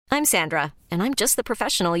I'm Sandra, and I'm just the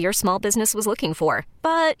professional your small business was looking for.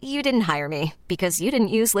 But you didn't hire me because you didn't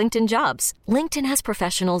use LinkedIn Jobs. LinkedIn has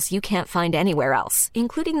professionals you can't find anywhere else,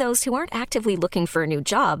 including those who aren't actively looking for a new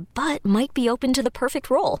job, but might be open to the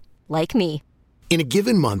perfect role, like me. In a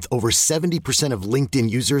given month, over 70% of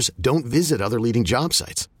LinkedIn users don't visit other leading job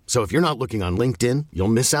sites. So if you're not looking on LinkedIn, you'll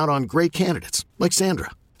miss out on great candidates like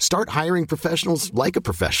Sandra. Start hiring professionals like a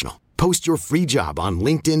professional. Post your free job on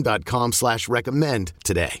linkedin.com/recommend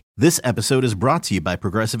today. This episode is brought to you by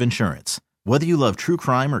Progressive Insurance. Whether you love true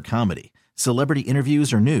crime or comedy, celebrity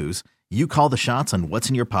interviews or news, you call the shots on what's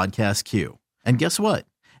in your podcast queue. And guess what?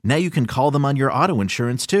 Now you can call them on your auto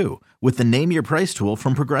insurance too with the Name Your Price tool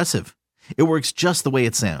from Progressive. It works just the way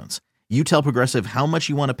it sounds. You tell Progressive how much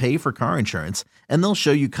you want to pay for car insurance, and they'll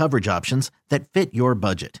show you coverage options that fit your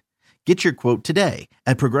budget. Get your quote today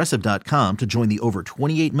at Progressive.com to join the over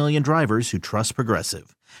 28 million drivers who trust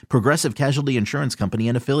Progressive. Progressive Casualty Insurance Company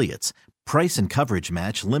and Affiliates. Price and coverage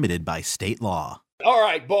match limited by state law. All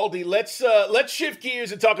right, Baldy, let's shift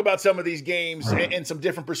gears and talk about some of these games and some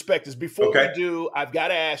different perspectives. Before we do, I've got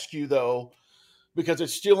to ask you, though, because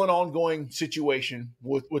it's still an ongoing situation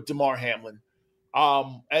with Damar Hamlin.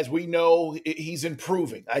 As we know, he's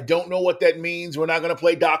improving. I don't know what that means. We're not going to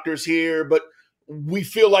play doctors here, but we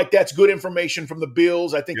feel like that's good information from the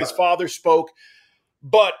Bills. I think his father spoke.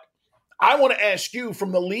 But I want to ask you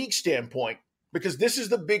from the league standpoint, because this is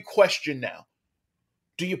the big question now.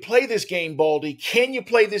 Do you play this game, Baldy? Can you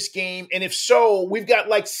play this game? And if so, we've got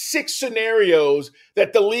like 6 scenarios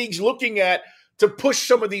that the league's looking at to push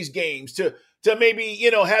some of these games, to maybe,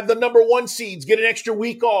 have the number 1 seeds get an extra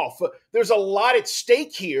week off. There's a lot at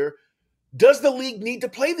stake here. Does the league need to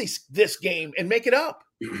play this game and make it up?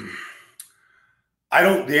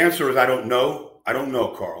 The answer is I don't know. I don't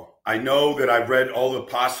know, Carl. I know that I've read all the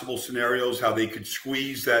possible scenarios, how they could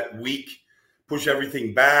squeeze that week, push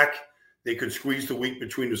everything back. They could squeeze the week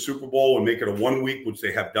between the Super Bowl and make it a 1 week, which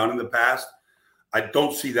they have done in the past. I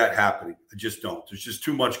don't see that happening. I just don't. There's just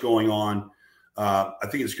too much going on. I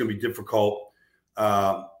think it's going to be difficult.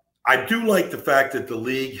 I do like the fact that the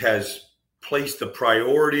league has placed the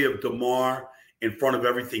priority of Damar in front of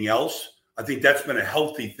everything else. I think that's been a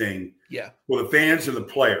healthy thing for the fans and the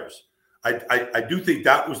players. I do think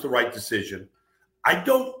that was the right decision. I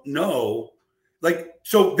don't know.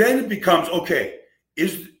 So then it becomes, okay,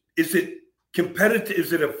 is it competitive?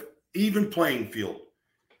 Is it an even playing field,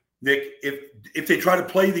 Nick? If they try to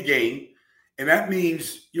play the game, and that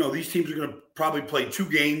means, these teams are going to probably play 2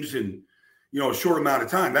 games in, a short amount of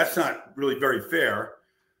time. That's not really very fair.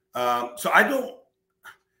 So I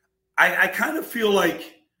kind of feel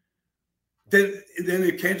like then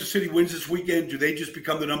if Kansas City wins this weekend, do they just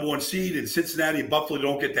become the number 1 seed and Cincinnati and Buffalo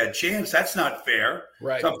don't get that chance? That's not fair.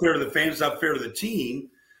 Right. It's not fair to the fans. It's not fair to the team.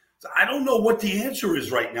 So I don't know what the answer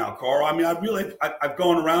is right now, Carl. I mean, I've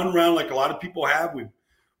gone around like a lot of people have.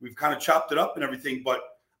 We've kind of chopped it up and everything, but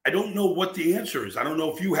I don't know what the answer is. I don't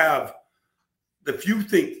know if you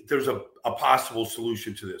think there's a possible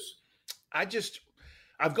solution to this.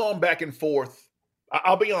 I've gone back and forth.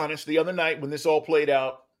 I'll be honest. The other night when this all played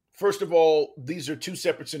out, first of all, these are 2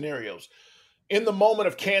 separate scenarios. In the moment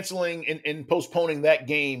of canceling and postponing that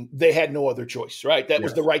game, they had no other choice, right? That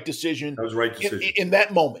was the right decision. That was the right decision. In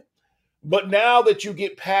that moment. But now that you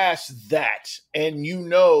get past that and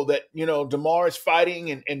that, Damar is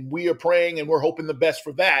fighting and we are praying and we're hoping the best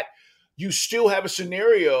for that, you still have a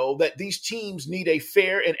scenario that these teams need a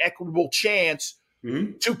fair and equitable chance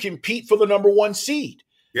to compete for the number 1 seed.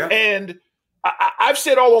 Yeah. And I've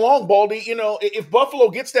said all along, Baldy, if Buffalo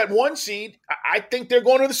gets that 1 seed, I think they're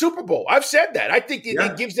going to the Super Bowl. I've said that. I think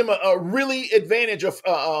it gives them a really advantage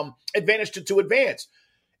to advance.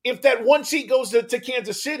 If that 1 seed goes to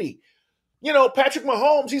Kansas City, Patrick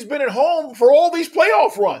Mahomes, he's been at home for all these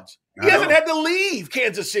playoff runs. He hasn't had to leave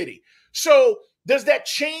Kansas City. So does that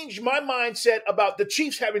change my mindset about the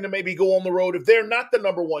Chiefs having to maybe go on the road if they're not the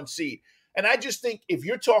number 1 seed? And I just think if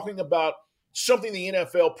you're talking about something the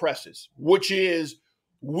NFL presses, which is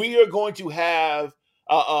we are going to have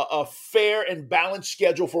a fair and balanced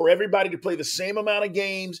schedule for everybody to play the same amount of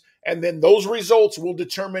games, and then those results will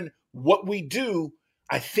determine what we do.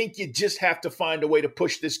 I think you just have to find a way to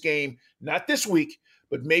push this game, not this week,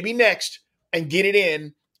 but maybe next, and get it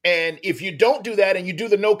in. And if you don't do that and you do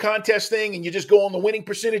the no contest thing and you just go on the winning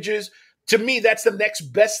percentages, to me, that's the next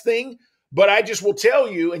best thing. But I just will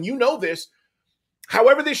tell you, and you know this,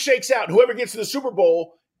 however this shakes out, whoever gets to the Super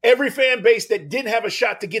Bowl, every fan base that didn't have a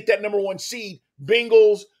shot to get that number 1 seed,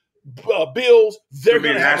 Bengals, Bills, they're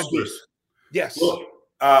going to have a beat. Yes. Look,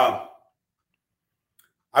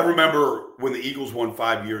 I remember when the Eagles won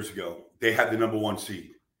 5 years ago, they had the number 1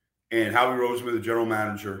 seed. and Howie Roseman, the general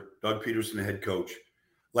manager, Doug Peterson, the head coach,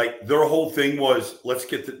 like their whole thing was, let's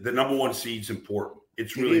get the number one seed's important.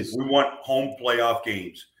 It's really, we want home playoff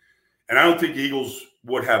games. And I don't think the Eagles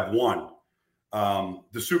would have won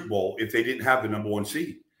the Super Bowl if they didn't have the number one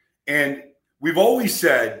seed. And we've always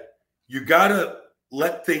said, you got to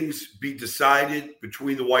let things be decided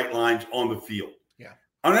between the white lines on the field. Yeah.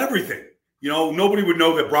 On everything. Nobody would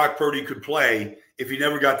know that Brock Purdy could play if he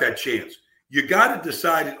never got that chance. You got to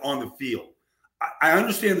decide it on the field. I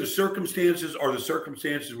understand the circumstances are the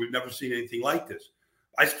circumstances. We've never seen anything like this.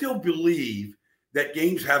 I still believe that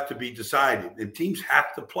games have to be decided and teams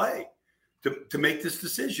have to play to make this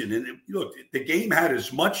decision. And look, the game had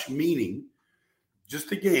as much meaning,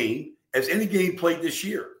 just a game, as any game played this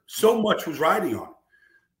year. So much was riding on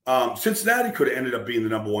it. Cincinnati could have ended up being the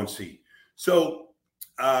number one seed. So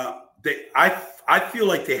I feel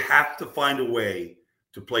like they have to find a way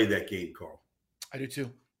to play that game, Carl. I do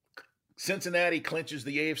too. Cincinnati clinches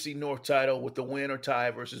the AFC North title with the win or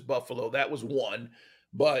tie versus Buffalo. That was one.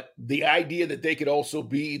 But the idea that they could also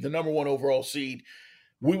be the number one overall seed,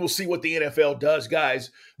 we will see what the NFL does,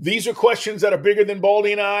 guys. These are questions that are bigger than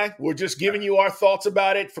Baldy and I. We're just giving you our thoughts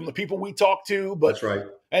about it from the people we talk to. But that's right.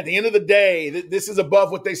 At the end of the day, this is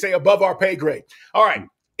above what they say, above our pay grade. All right.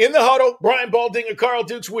 In the huddle, Brian Baldinger, Carl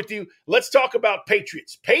Dukes with you. Let's talk about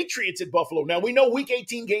Patriots. Patriots at Buffalo. Now, we know Week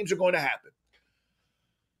 18 games are going to happen.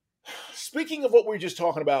 Speaking of what we were just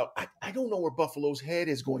talking about, I don't know where Buffalo's head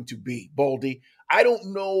is going to be, Baldy. I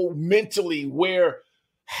don't know mentally where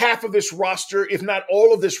half of this roster, if not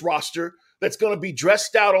all of this roster, that's going to be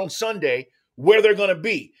dressed out on Sunday, where they're going to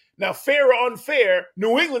be. Now, fair or unfair,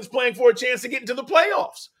 New England's playing for a chance to get into the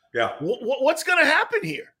playoffs. Yeah. What's going to happen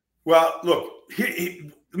here? Well, look, let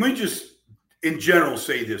me just in general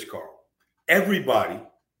say this, Carl. Everybody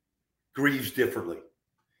grieves differently.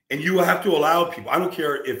 And you have to allow people, I don't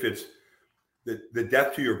care if it's the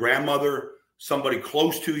death to your grandmother, somebody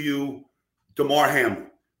close to you, Damar Hamlin.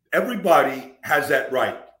 Everybody has that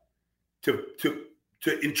right to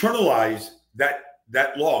internalize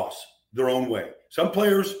that loss their own way. Some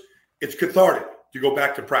players, it's cathartic to go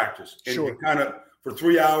back to practice and sure. kind of for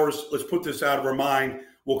 3 hours, let's put this out of our mind.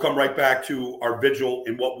 We'll come right back to our vigil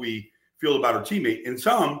and what we feel about our teammate. And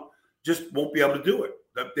some just won't be able to do it.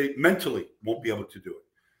 They mentally won't be able to do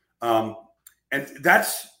it. And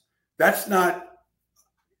that's not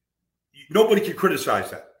 – nobody can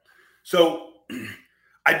criticize that. So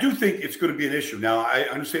I do think it's going to be an issue. Now, I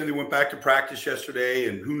understand they went back to practice yesterday,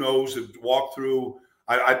 and who knows, walk through.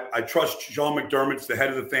 I trust Sean McDermott's the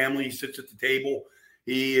head of the family. He sits at the table.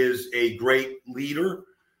 He is a great leader.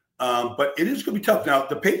 But it is going to be tough. Now,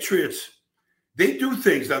 the Patriots, they do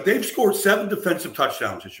things. Now, they've scored 7 defensive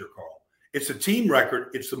touchdowns this year, Carl. It's a team record.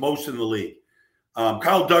 It's the most in the league.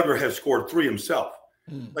 Kyle Duggar has scored 3 himself.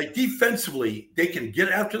 Like defensively, they can get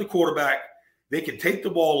after the quarterback. They can take the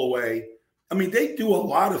ball away. I mean, they do a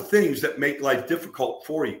lot of things that make life difficult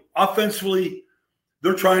for you. Offensively,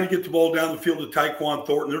 they're trying to get the ball down the field to Tyquan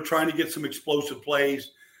Thornton. They're trying to get some explosive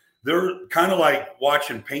plays. They're kind of like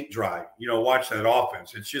watching paint dry, watching that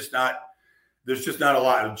offense. It's just not – there's just not a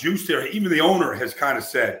lot of juice there. Even the owner has kind of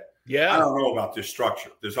said, I don't know about this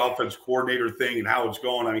structure, this offense coordinator thing and how it's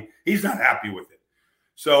going. I mean, he's not happy with it.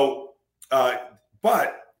 So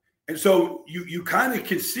so you kind of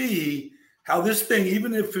can see how this thing,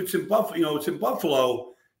 even if it's in Buffalo, it's in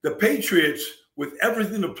Buffalo, the Patriots, with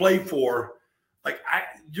everything to play for,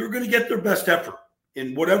 you're going to get their best effort.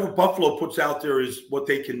 And whatever Buffalo puts out there is what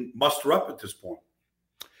they can muster up at this point.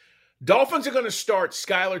 Dolphins are going to start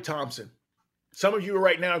Skylar Thompson. Some of you are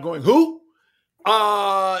right now going, who?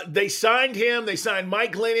 They signed him. They signed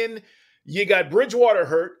Mike Glennon. You got Bridgewater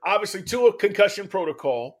hurt. Obviously, Tua concussion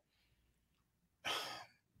protocol.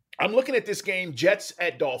 I'm looking at this game, Jets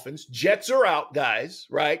at Dolphins. Jets are out, guys,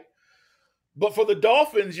 right? But for the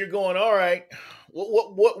Dolphins, you're going, all right,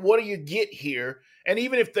 what do you get here? And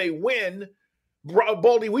even if they win,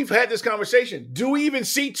 Baldy, we've had this conversation. Do we even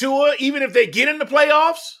see Tua, even if they get in the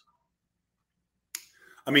playoffs?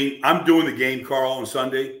 I mean, I'm doing the game, Carl, on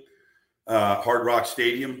Sunday, Hard Rock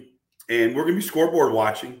Stadium, and we're going to be scoreboard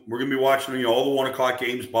watching. We're going to be watching, all the 1 o'clock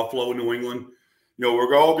games, Buffalo and New England.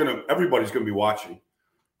 Everybody's going to be watching.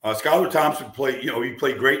 Skylar Thompson played, he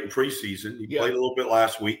played great in preseason. He played a little bit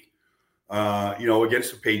last week,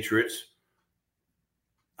 against the Patriots.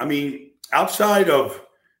 I mean, outside of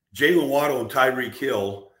Jalen Waddle and Tyreek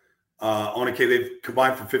Hill, they've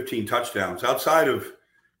combined for 15 touchdowns. Outside of,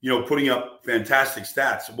 putting up fantastic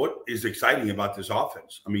stats, what is exciting about this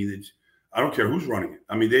offense? I mean, I don't care who's running it.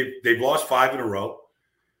 I mean, they've lost 5 in a row.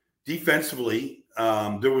 Defensively,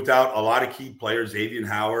 they're without a lot of key players, Xavier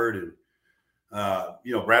Howard and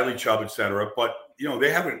Bradley Chubb, et cetera. But,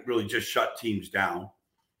 they haven't really just shut teams down.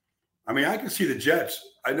 I mean, I can see the Jets.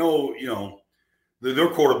 I know, their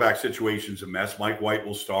quarterback situation's a mess. Mike White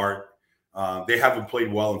will start. They haven't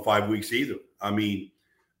played well in 5 weeks either. I mean,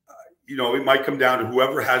 it might come down to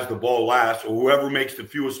whoever has the ball last or whoever makes the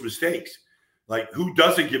fewest mistakes. Like, who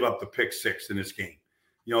doesn't give up the pick six in this game?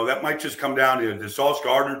 That might just come down to, does Sauce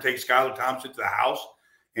Gardner take Skylar Thompson to the house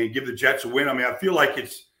and give the Jets a win? I mean, I feel like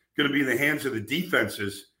it's going to be in the hands of the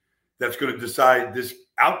defenses that's going to decide this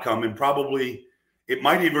outcome, and probably it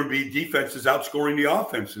might even be defenses outscoring the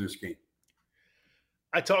offense in this game.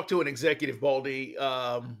 I talked to an executive, Baldy,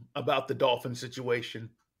 about the Dolphins situation,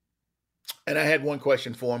 and I had one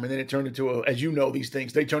question for him, and then it turned into as you know, these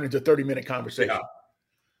things, they turn into a 30-minute conversation. Yeah.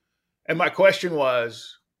 And my question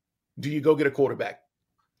was, do you go get a quarterback?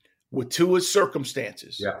 With Tua's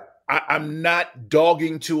circumstances, yeah. I'm not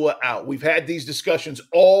dogging Tua out. We've had these discussions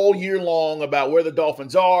all year long about where the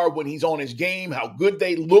Dolphins are when he's on his game, how good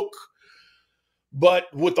they look.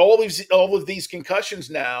 But with all of these concussions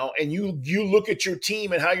now, and you look at your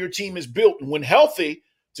team and how your team is built, and when healthy,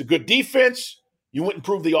 it's a good defense. You wouldn't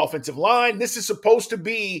improve the offensive line. This is supposed to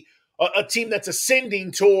be a team that's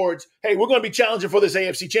ascending towards, hey, we're going to be challenging for this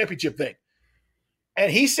AFC Championship thing.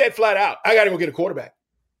 And he said flat out, I got to go get a quarterback.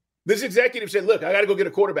 This executive said, look, I got to go get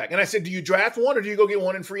a quarterback. And I said, do you draft one or do you go get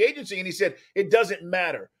one in free agency? And he said, it doesn't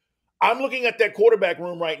matter. I'm looking at that quarterback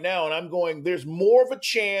room right now, and I'm going, there's more of a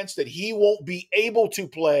chance that he won't be able to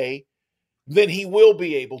play than he will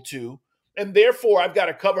be able to. And therefore, I've got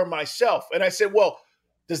to cover myself. And I said, well,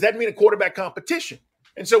 does that mean a quarterback competition?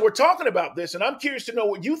 And so we're talking about this, and I'm curious to know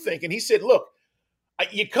what you think. And he said, look,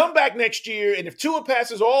 you come back next year, and if Tua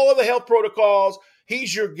passes all of the health protocols,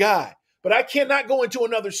 he's your guy. But I cannot go into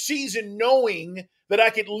another season knowing that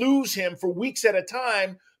I could lose him for weeks at a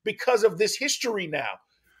time because of this history now.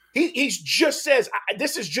 He just says,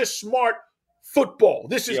 this is just smart football.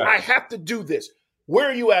 This is, I have to do this. Where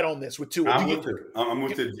are you at on this with Tua? I'm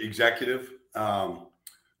with the executive.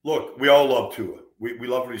 Look, we all love Tua. We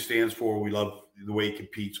love what he stands for. We love the way he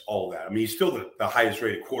competes, all of that. I mean, he's still the highest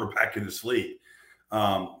rated quarterback in this league.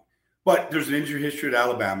 But there's an injury history at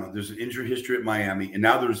Alabama. There's an injury history at Miami. And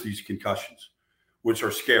now there's these concussions, which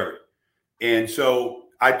are scary. And so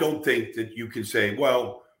I don't think that you can say,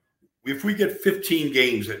 well, if we get 15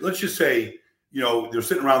 games, let's just say, they're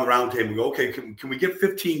sitting around the round table and go, okay, can we get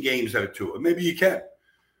 15 games out of Tua? Maybe you can.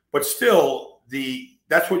 But still,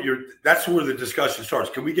 that's where the discussion starts.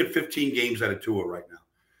 Can we get 15 games out of Tua right now?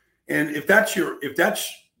 And if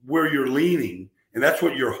that's where you're leaning and that's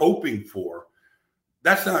what you're hoping for,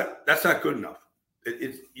 that's not good enough.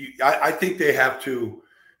 I think they have to,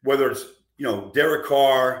 whether it's Derek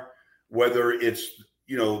Carr, whether it's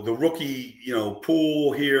the rookie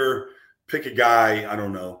pool here, pick a guy. I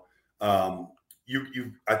don't know.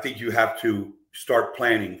 I think you have to start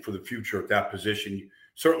planning for the future at that position.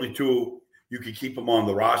 Certainly, too, you could keep him on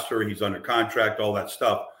the roster. He's under contract, all that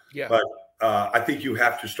stuff. Yeah. But I think you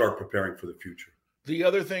have to start preparing for the future. The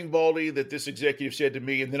other thing, Baldy, that this executive said to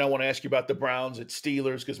me, and then I want to ask you about the Browns at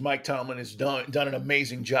Steelers, because Mike Tomlin has done an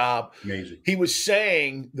amazing job. Amazing. He was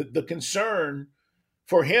saying that the concern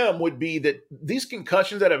for him would be that these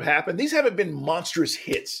concussions that have happened, these haven't been monstrous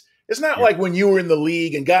hits. It's not like when you were in the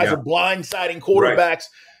league and guys are blindsiding quarterbacks. Right.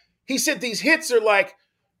 He said these hits are like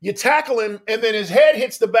you tackle him and then his head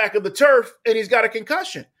hits the back of the turf and he's got a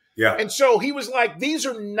concussion. Yeah. And so he was like, these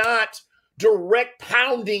are not direct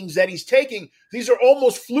poundings that he's taking. These are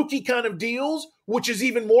almost fluky kind of deals, which is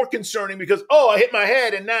even more concerning because, I hit my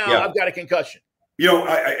head and now I've got a concussion.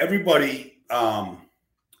 Everybody,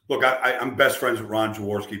 look, I'm best friends with Ron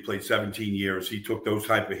Jaworski, played 17 years. He took those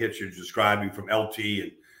type of hits you're describing from LT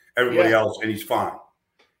and everybody else, and he's fine.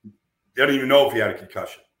 They don't even know if he had a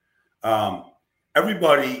concussion.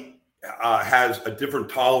 Everybody has a different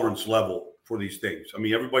tolerance level for these things. I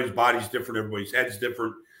mean, everybody's body's different. Everybody's head's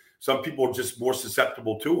different. Some people are just more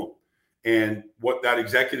susceptible to them. And what that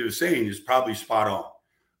executive is saying is probably spot on.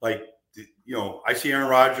 Like, I see Aaron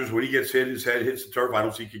Rodgers, when he gets hit, his head hits the turf, I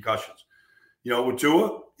don't see concussions. With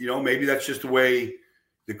Tua, maybe that's just the way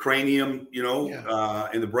the cranium,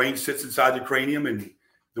 and the brain sits inside the cranium and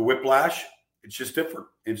the whiplash, it's just different.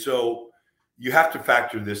 And so you have to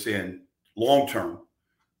factor this in long-term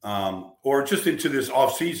or just into this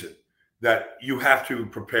off season that you have to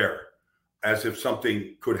prepare as if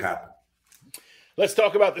something could happen. Let's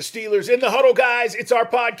talk about the Steelers. In the Huddle, guys, it's our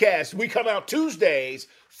podcast. We come out Tuesdays,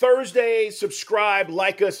 Thursdays. Subscribe,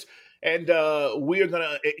 like us, and we are going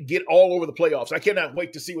to get all over the playoffs. I cannot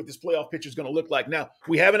wait to see what this playoff picture is going to look like. Now,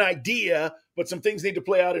 we have an idea, but some things need to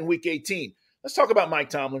play out in Week 18. Let's talk about Mike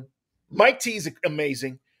Tomlin. Mike T is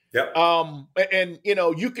amazing. Yep. And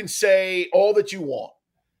you can say all that you want,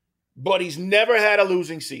 but he's never had a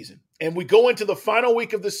losing season. And we go into the final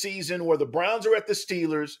week of the season where the Browns are at the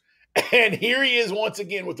Steelers, and here he is once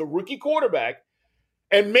again with a rookie quarterback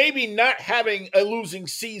and maybe not having a losing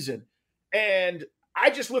season. And I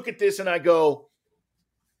just look at this and I go,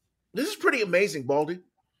 this is pretty amazing, Baldy.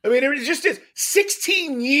 I mean, it just is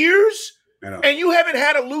 16 years and you haven't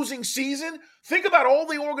had a losing season. Think about all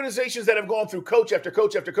the organizations that have gone through coach after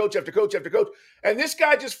coach after coach after coach after coach. And this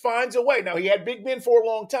guy just finds a way. Now, he had Big Ben for a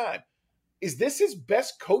long time. Is this his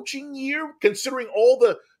best coaching year, considering all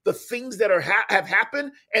the things that have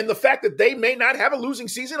happened and the fact that they may not have a losing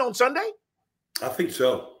season on Sunday? I think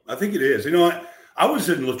so. I think it is. I was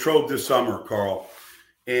in Latrobe this summer, Carl,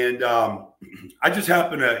 and I just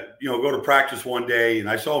happened to, go to practice one day, and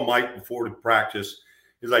I saw Mike before the practice.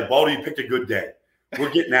 He's like, Baldy, you picked a good day.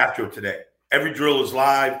 We're getting after it today. Every drill is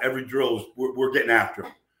live. Every drill is we're getting after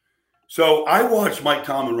it. So I watched Mike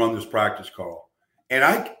Tomlin run this practice, Carl. And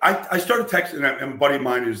I started texting, and a buddy of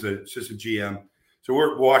mine is the assistant GM. So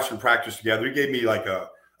we're watching practice together. He gave me like a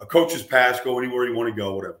coach's pass, go anywhere you want to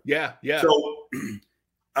go, whatever. Yeah. So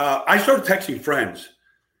I started texting friends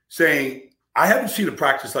saying, I haven't seen a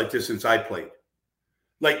practice like this since I played.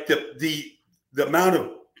 Like the amount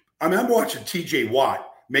of – I'm watching T.J. Watt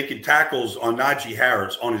making tackles on Najee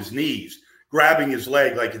Harris on his knees, grabbing his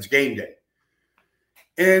leg like it's game day.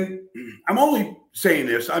 And I'm only saying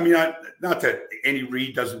this. I mean, not that Andy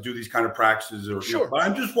Reid doesn't do these kind of practices, sure. But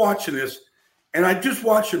I'm just watching this, and I'm just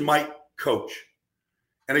watching Mike coach.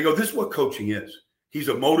 And I go, this is what coaching is. He's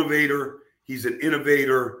a motivator. He's an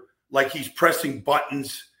innovator. Like, he's pressing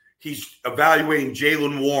buttons. He's evaluating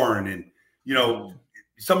Jaylen Warren and,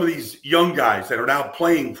 some of these young guys that are now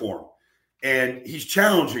playing for him. And he's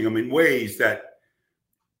challenging them in ways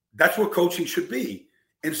that's what coaching should be.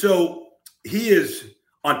 And so he is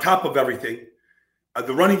on top of everything.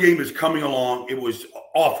 The running game is coming along. It was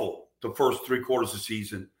awful the first 3 quarters of the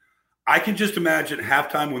season. I can just imagine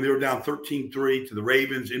halftime when they were down 13-3 to the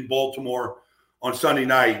Ravens in Baltimore on Sunday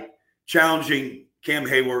night, challenging Cam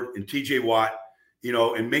Hayward and T.J. Watt,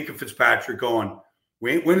 and Minkah Fitzpatrick going,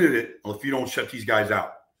 we ain't winning it if you don't shut these guys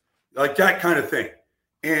out. Like that kind of thing.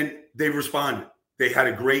 And they responded. They had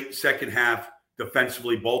a great second half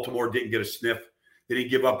defensively. Baltimore didn't get a sniff. They didn't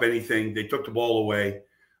give up anything. They took the ball away.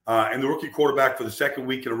 And the rookie quarterback for the second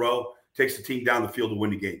week in a row takes the team down the field to win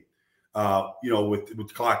the game, with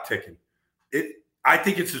the clock ticking. I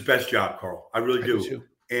think it's his best job, Carl. I really do.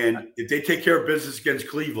 And if they take care of business against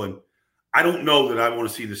Cleveland, I don't know that I want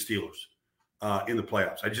to see the Steelers in the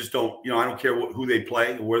playoffs. I just don't, I don't care who they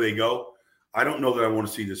play or where they go. I don't know that I want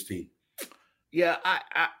to see this team. Yeah,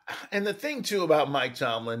 and the thing, too, about Mike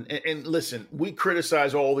Tomlin, and listen, we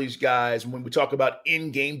criticize all these guys when we talk about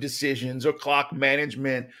in-game decisions or clock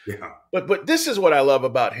management. Yeah. But this is what I love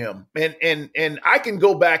about him. And I can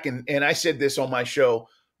go back, and I said this on my show,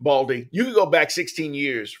 Baldy. You can go back 16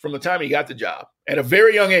 years from the time he got the job, at a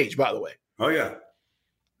very young age, by the way. Oh, yeah.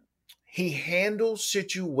 He handles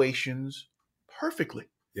situations perfectly.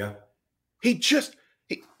 Yeah.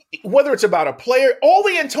 Whether it's about a player, all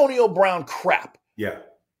the Antonio Brown crap. Yeah.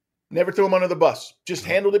 Never threw him under the bus. Just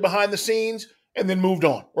handled it behind the scenes and then moved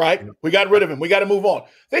on, right? We got rid of him. We got to move on.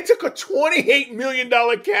 They took a $28 million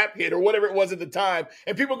cap hit or whatever it was at the time,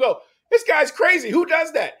 and people go, this guy's crazy. Who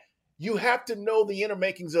does that? You have to know the inner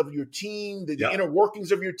makings of your team, the inner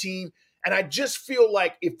workings of your team. And I just feel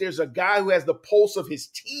like if there's a guy who has the pulse of his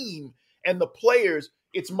team and the players,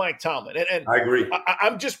 it's Mike Tomlin. And I agree.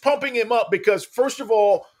 I'm just pumping him up because, first of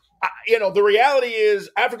all, the reality is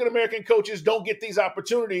African-American coaches don't get these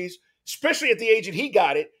opportunities, especially at the age that he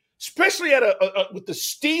got it, especially with the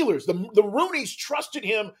Steelers. The Rooneys trusted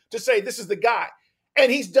him to say, this is the guy.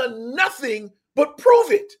 And he's done nothing but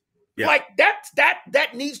prove it. Yeah. Like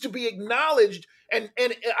that needs to be acknowledged. And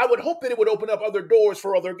I would hope that it would open up other doors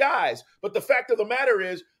for other guys. But the fact of the matter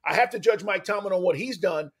is, I have to judge Mike Tomlin on what he's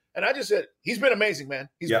done. And I just said, he's been amazing, man.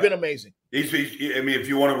 He's been amazing. If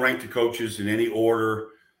you want to rank the coaches in any order,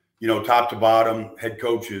 top to bottom, head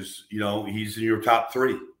coaches, he's in your top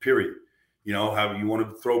 3, period. How you want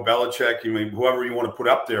to throw Belichick, whoever you want to put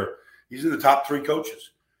up there, he's in the top 3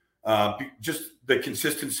 coaches. Just the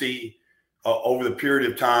consistency over the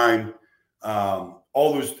period of time,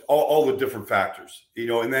 all the different factors,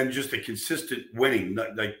 and then just the consistent winning.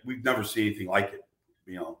 Like we've never seen anything like it,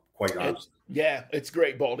 quite honestly. Yeah, it's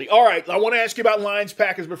great, Baldy. All right, I want to ask you about Lions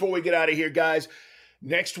Packers before we get out of here, guys.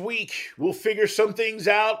 Next week, we'll figure some things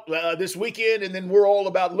out this weekend, and then we're all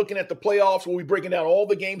about looking at the playoffs. We'll be breaking down all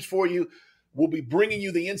the games for you. We'll be bringing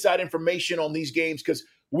you the inside information on these games because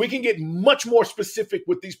we can get much more specific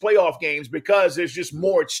with these playoff games because there's just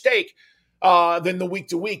more at stake than the week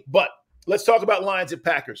to week. But let's talk about Lions at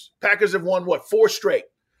Packers. Packers have won, what, 4 straight?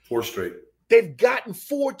 4 straight. They've gotten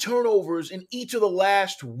 4 turnovers in each of the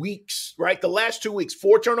last weeks, right? The last 2 weeks,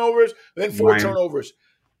 4 turnovers, then 4 turnovers.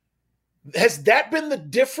 Has that been the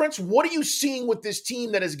difference? What are you seeing with this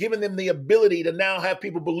team that has given them the ability to now have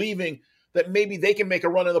people believing that maybe they can make a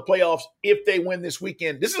run in the playoffs if they win this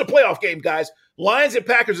weekend? This is a playoff game, guys. Lions and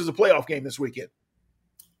Packers is a playoff game this weekend.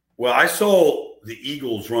 Well, I saw the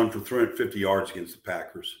Eagles run for 350 yards against the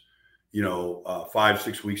Packers,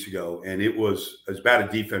 5-6 weeks ago, and it was as bad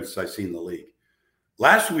a defense as I've seen in the league.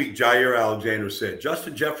 Last week, Jair Alexander said,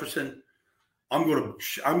 Justin Jefferson, I'm going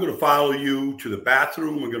to follow you to the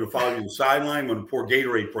bathroom. I'm going to follow you to the sideline. I'm going to pour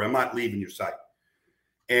Gatorade for you. I'm not leaving your sight.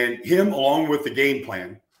 And him, along with the game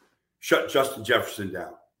plan, shut Justin Jefferson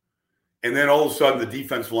down. And then all of a sudden, the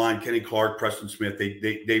defensive line, Kenny Clark, Preston Smith,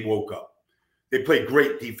 they woke up. They played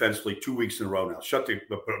great defensively 2 weeks in a row now. Shut the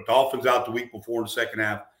Dolphins out the week before in the second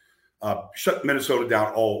half. Shut Minnesota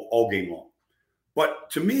down all game long. But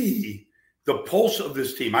to me, the pulse of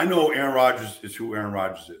this team, I know Aaron Rodgers is who Aaron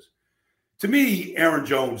Rodgers is. To me, Aaron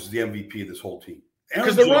Jones is the MVP of this whole team.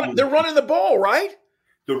 Because they're running the ball, right?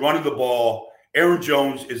 They're running the ball. Aaron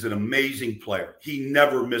Jones is an amazing player. He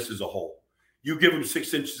never misses a hole. You give him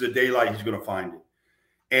 6 inches of daylight, he's going to find it.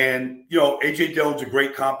 And, A.J. Dillon's a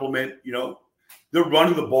great compliment. They're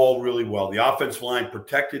running the ball really well. The offensive line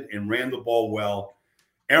protected and ran the ball well.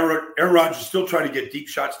 Aaron Rodgers is still trying to get deep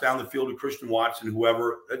shots down the field to Christian Watson,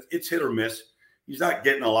 whoever. It's hit or miss. He's not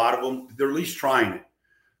getting a lot of them. They're at least trying it.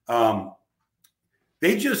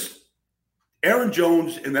 Aaron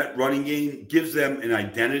Jones in that running game gives them an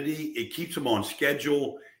identity. It keeps them on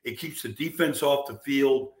schedule. It keeps the defense off the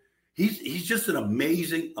field. He's just an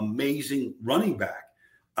amazing, amazing running back.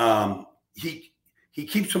 He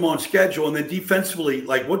keeps them on schedule. And then defensively,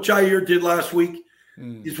 like what Jair did last week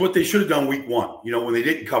is what they should have done week 1. When they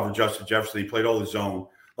didn't cover Justin Jefferson, he played all the zone.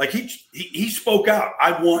 Like he spoke out.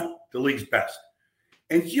 I want the league's best.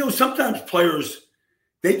 And, sometimes players,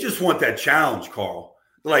 they just want that challenge, Carl.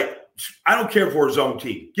 Like, I don't care if we're his own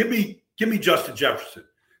team. Give me Justin Jefferson.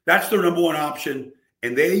 That's their number one option.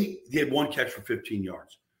 And they had 1 catch for 15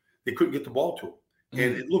 yards. They couldn't get the ball to him.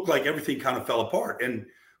 And it looked like everything kind of fell apart. And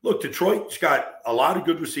look, Detroit's got a lot of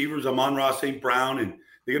good receivers. Amon-Ra St. Brown, and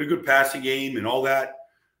they got a good passing game and all that.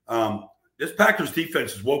 This Packers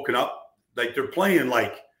defense is woken up. Like, they're playing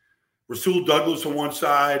like Rasul Douglas on one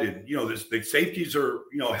side, and, the safeties are,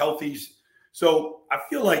 healthies. So I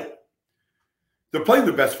feel like they're playing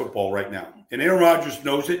their best football right now. And Aaron Rodgers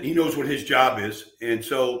knows it. He knows what his job is. And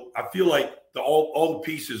so I feel like all the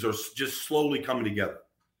pieces are just slowly coming together.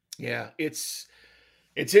 Yeah, it's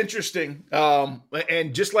interesting.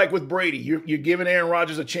 And just like with Brady, you're giving Aaron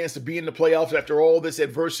Rodgers a chance to be in the playoffs after all this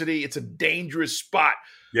adversity. It's a dangerous spot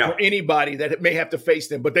for anybody that may have to face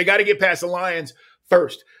them. But they got to get past the Lions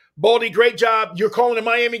first. Baldy, great job. You're calling a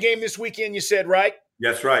Miami game this weekend, you said, right?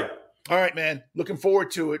 That's right. All right, man. Looking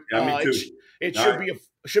forward to it. Yeah, me too. It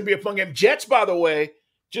should be a fun game. Jets, by the way,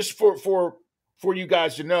 just for you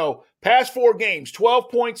guys to know, past 4 games, 12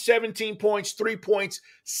 points, 17 points, 3 points,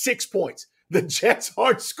 6 points. The Jets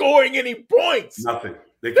aren't scoring any points. Nothing.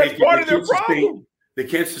 That's part of their problem. They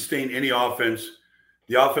can't sustain any offense.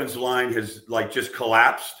 The offensive line has just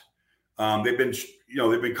collapsed. They've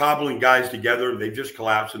been cobbling guys together. They've just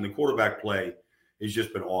collapsed, and the quarterback play has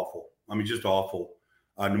just been awful. I mean, just awful.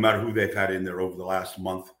 No matter who they've had in there over the last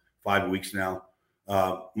month, 5 weeks now.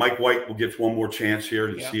 Mike White will get one more chance here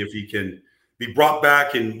to see if he can be brought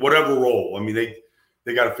back in whatever role. I mean,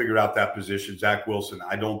 they got to figure out that position. Zach Wilson,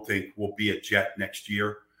 I don't think will be a Jet next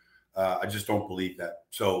year. I just don't believe that.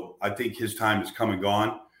 So I think his time is come and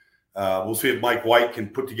gone. We'll see if Mike White can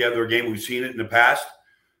put together a game. We've seen it in the past.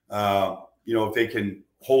 If they can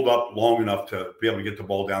hold up long enough to be able to get the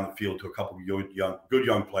ball down the field to a couple of good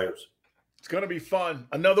young players. It's going to be fun.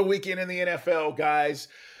 Another weekend in the NFL, guys.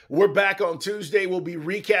 We're back on Tuesday. We'll be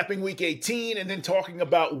recapping Week 18 and then talking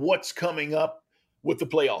about what's coming up with the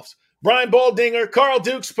playoffs. Brian Baldinger, Carl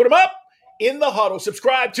Dukes, put them up in the huddle.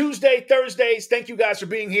 Subscribe Tuesday, Thursdays. Thank you guys for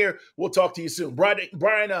being here. We'll talk to you soon.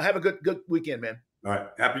 Brian, have a good weekend, man. All right.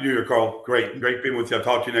 Happy New Year, Carl. Great being with you. I'll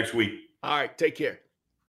talk to you next week. All right. Take care.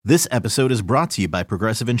 This episode is brought to you by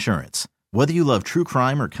Progressive Insurance. Whether you love true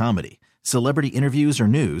crime or comedy, celebrity interviews or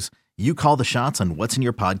news, you call the shots on what's in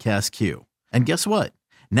your podcast queue. And guess what?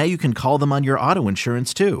 Now you can call them on your auto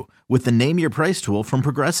insurance too with the Name Your Price tool from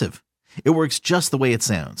Progressive. It works just the way it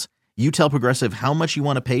sounds. You tell Progressive how much you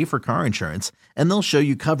want to pay for car insurance, and they'll show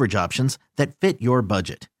you coverage options that fit your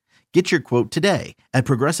budget. Get your quote today at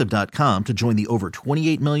Progressive.com to join the over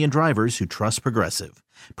 28 million drivers who trust Progressive.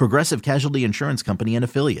 Progressive Casualty Insurance Company and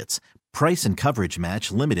Affiliates. Price and coverage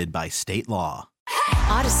match limited by state law.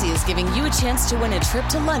 Odyssey is giving you a chance to win a trip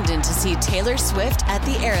to London to see Taylor Swift at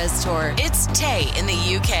the Eras Tour. It's Tay in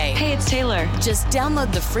the UK. Hey, it's Taylor. Just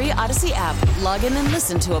download the free Odyssey app, log in and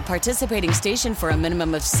listen to a participating station for a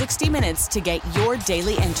minimum of 60 minutes to get your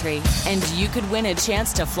daily entry. And you could win a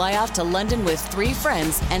chance to fly off to London with 3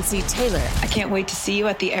 friends and see Taylor. I can't wait to see you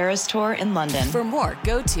at the Eras Tour in London. For more,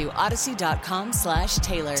 go to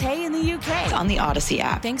odyssey.com/Taylor. Tay in the UK. On the Odyssey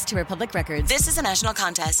app. Thanks to Republic Records. This is a national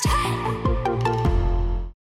contest.